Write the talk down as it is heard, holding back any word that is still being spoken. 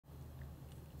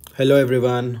Hello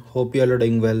everyone, hope you all are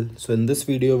doing well. So in this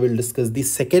video, we'll discuss the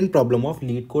second problem of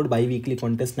Leetcode bi-weekly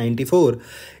contest 94.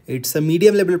 It's a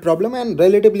medium level problem and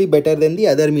relatively better than the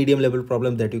other medium level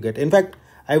problems that you get. In fact,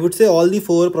 I would say all the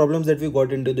four problems that we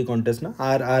got into the contest now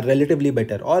are relatively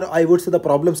better, or I would say the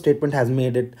problem statement has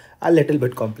made it a little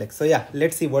bit complex. So yeah,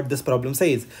 let's see what this problem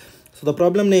says. So the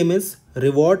problem name is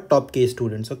reward top K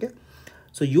students. Okay.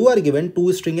 So you are given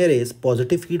two string arrays,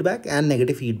 positive feedback and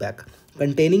negative feedback,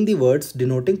 containing the words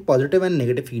denoting positive and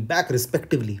negative feedback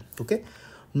respectively. Okay.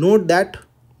 Note that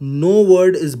no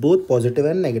word is both positive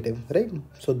and negative, right?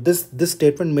 So this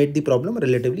statement made the problem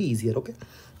relatively easier. Okay.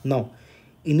 Now,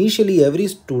 initially every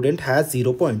student has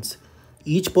 0 points.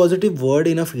 Each positive word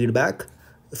in a feedback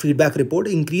report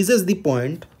increases the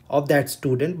point of that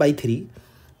student by 3,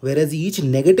 whereas each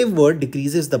negative word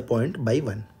decreases the point by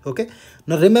 1. Okay.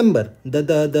 Now remember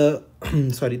the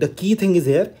sorry, the key thing is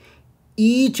here,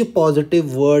 each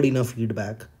positive word in a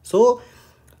feedback. So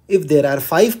if there are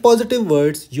 5 positive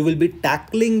words, you will be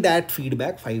tackling that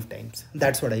feedback 5 times.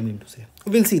 That's what I mean to say.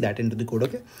 We'll see that into the code.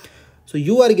 Okay. So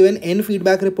you are given n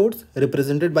feedback reports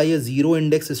represented by a 0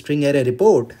 index string array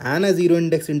report and a 0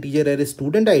 index integer array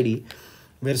student ID,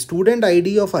 where student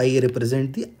ID of I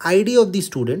represent the ID of the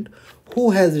student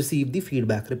who has received the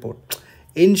feedback report.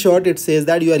 In short, it says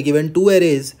that you are given two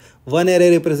arrays. One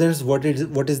array represents what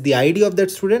is the ID of that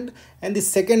student, and the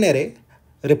second array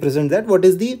represents that what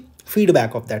is the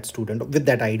feedback of that student with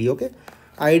that ID. Okay,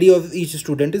 ID of each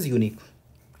student is unique.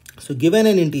 So given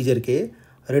an integer k,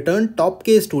 return top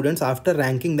k students after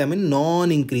ranking them in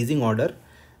non-increasing order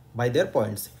by their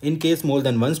points. In case more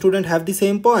than one student have the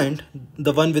same point,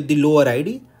 the one with the lower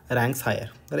ID ranks higher,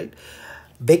 right?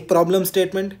 Big problem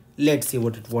statement. Let's see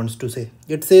what it wants to say.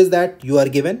 It says that you are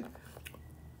given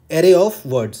array of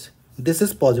words. This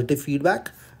is positive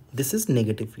feedback. This is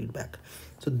negative feedback.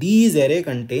 So these array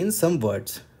contains some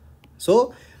words.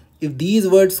 So if these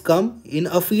words come in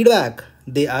a feedback,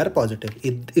 they are positive.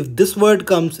 If these words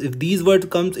comes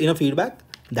in a feedback,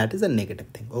 that is a negative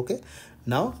thing. Okay.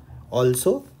 Now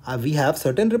also we have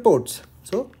certain reports.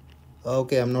 So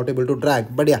okay, I'm not able to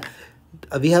drag, but yeah,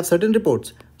 we have certain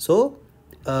reports. So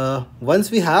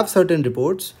once we have certain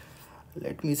reports,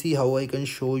 let me see how I can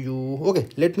show you. Okay,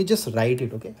 let me just write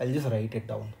it. Okay, I'll just write it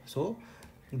down. So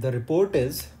the report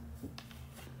is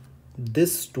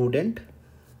this student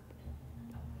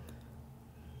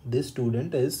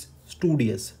is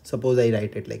studious. Suppose I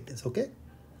write it like this. Okay,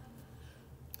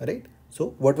 all right.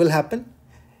 So what will happen,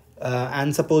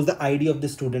 and suppose the ID of the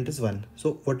student is 1.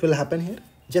 So what will happen here?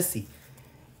 Just see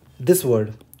this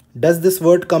word. Does this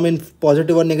word come in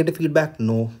positive or negative feedback?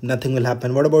 No, nothing will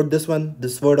happen. What about this one?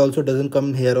 This word also doesn't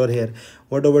come here or here.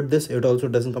 What about this? It also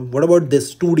doesn't come. What about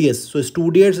this? Studious. So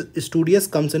studious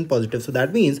comes in positive. So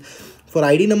that means for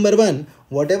ID number 1,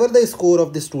 whatever the score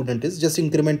of the student is, just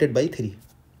increment it by 3.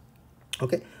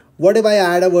 Okay. What if I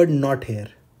add a word not here?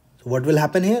 So what will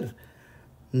happen here?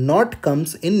 Not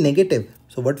comes in negative.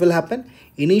 So what will happen?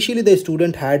 Initially the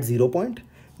student had 0 point.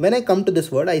 When I come to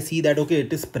this word, I see that, okay,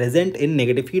 it is present in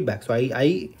negative feedback. So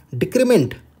I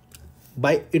decrement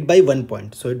by 1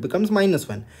 point. So it becomes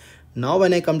 -1. Now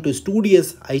when I come to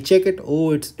studious, I check it.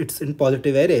 Oh, it's in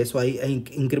positive array. So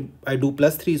I do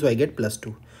 +3. So I get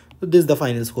 +2. So this is the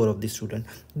final score of the student.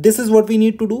 This is what we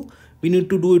need to do. We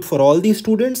need to do it for all these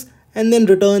students and then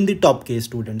return the top k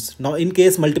students. Now in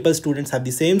case multiple students have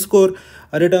the same score,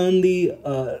 return the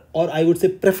or I would say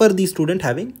prefer the student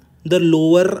having the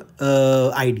lower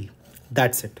ID.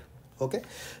 That's it. Okay,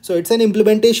 so it's an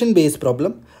implementation based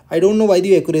problem. I don't know why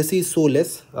the accuracy is so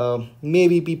less.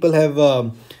 Maybe people have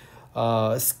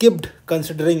skipped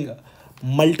considering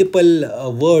multiple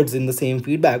words in the same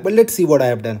feedback, but let's see what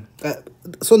I have done.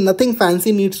 So nothing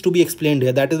fancy needs to be explained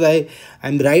here. That is why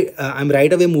I'm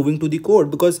right away moving to the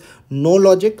code, because no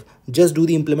logic, just do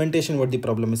the implementation what the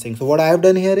problem is saying. So what I have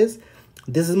done here is,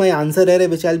 this is my answer array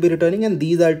which I'll be returning, and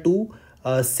these are two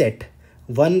set.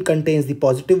 One contains the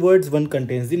positive words, one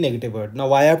contains the negative word. Now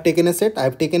why I have taken a set? I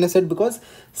have taken a set because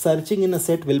searching in a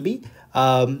set will be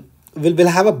will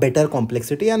have a better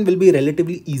complexity and will be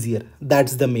relatively easier.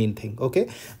 That's the main thing. Okay,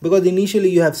 because initially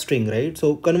you have string, right?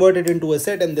 So convert it into a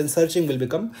set and then searching will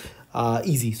become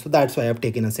easy. So that's why I have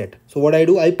taken a set. So what I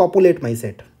do, I populate my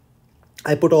set.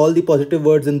 I put all the positive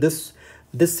words in this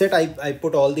set. I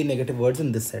put all the negative words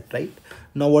in this set, right?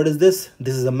 Now what is this?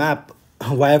 This is a map.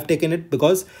 Why I've taken it?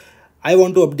 Because I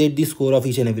want to update the score of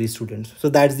each and every student. So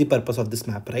that's the purpose of this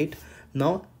map, right?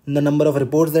 Now the number of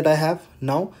reports that I have.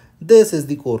 Now this is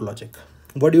the core logic.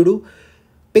 What do you do?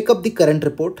 Pick up the current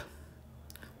report,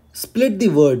 split the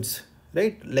words,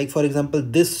 right? Like for example,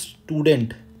 this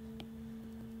student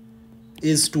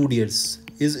is studious.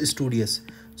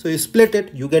 So you split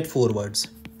it, you get 4 words.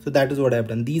 So that is what I've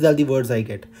done. These are the words I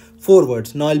get, 4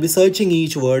 words. Now I'll be searching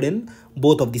each word in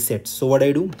both of the sets. So what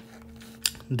I do,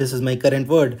 this is my current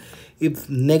word. If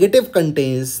negative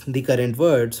contains the current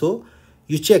word, so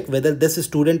you check whether this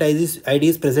student ID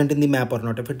is present in the map or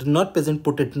not. If it is not present,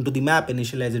 put it into the map,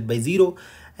 initialize it by 0,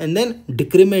 and then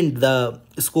decrement the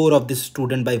score of this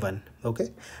student by 1. Okay,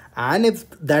 and if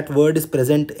that word is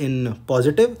present in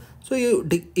positive, so you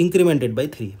increment it by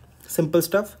 3. Simple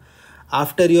stuff.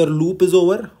 After your loop is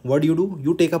over, what do?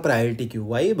 You take a priority queue.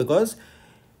 Why? Because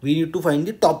we need to find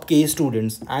the top k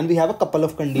students, and we have a couple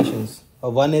of conditions.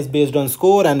 One is based on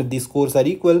score, and if the scores are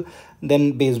equal,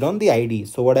 then based on the ID.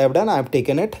 So what I have done, I have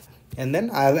taken it, and then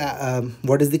I have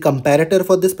what is the comparator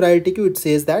for this priority queue? It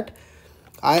says that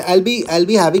I'll be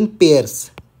having pair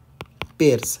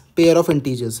of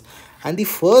integers, and the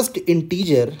first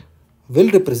integer will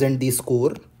represent the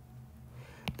score.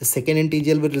 The second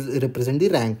integer will represent the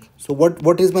rank. So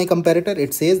what is my comparator?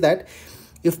 It says that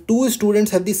if 2 students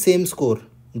have the same score,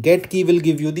 get key will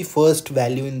give you the first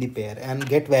value in the pair, and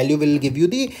get value will give you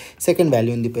the second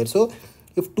value in the pair. So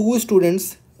if 2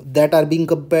 students that are being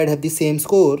compared have the same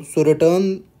score, so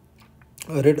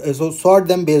sort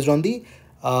them based on the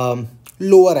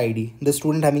lower ID, the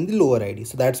student having the lower ID.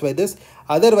 So that's why this.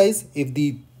 Otherwise, if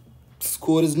the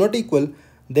score is not equal,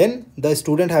 then the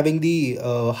student having the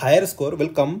higher score will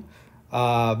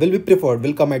be preferred,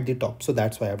 will come at the top. So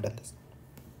that's why I've done this.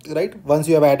 Right, once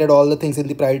you have added all the things in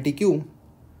the priority queue,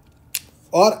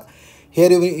 or here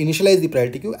you will initialize the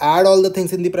priority queue, add all the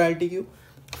things in the priority queue,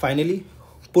 finally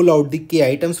pull out the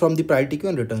k items from the priority queue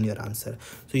and return your answer.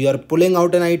 So you are pulling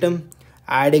out an item,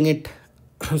 adding it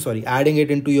adding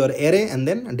it into your array, and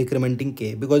then decrementing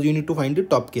k, because you need to find the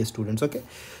top k students. Okay,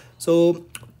 so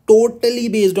totally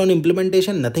based on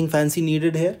implementation, nothing fancy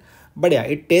needed here. But yeah,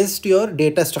 it tests your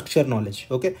data structure knowledge.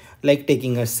 Okay, like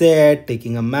taking a set,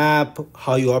 taking a map,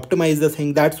 how you optimize the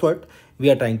thing. That's what we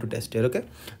are trying to test here. Okay,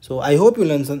 so I hope you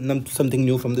learned something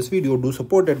new from this video. Do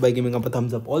support it by giving up a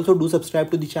thumbs up. Also do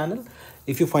subscribe to the channel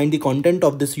if you find the content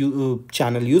of this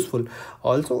channel useful.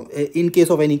 Also, in case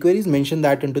of any queries, mention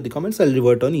that into the comments. I'll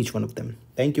revert on each one of them.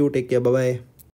 Thank you. Take care. Bye bye.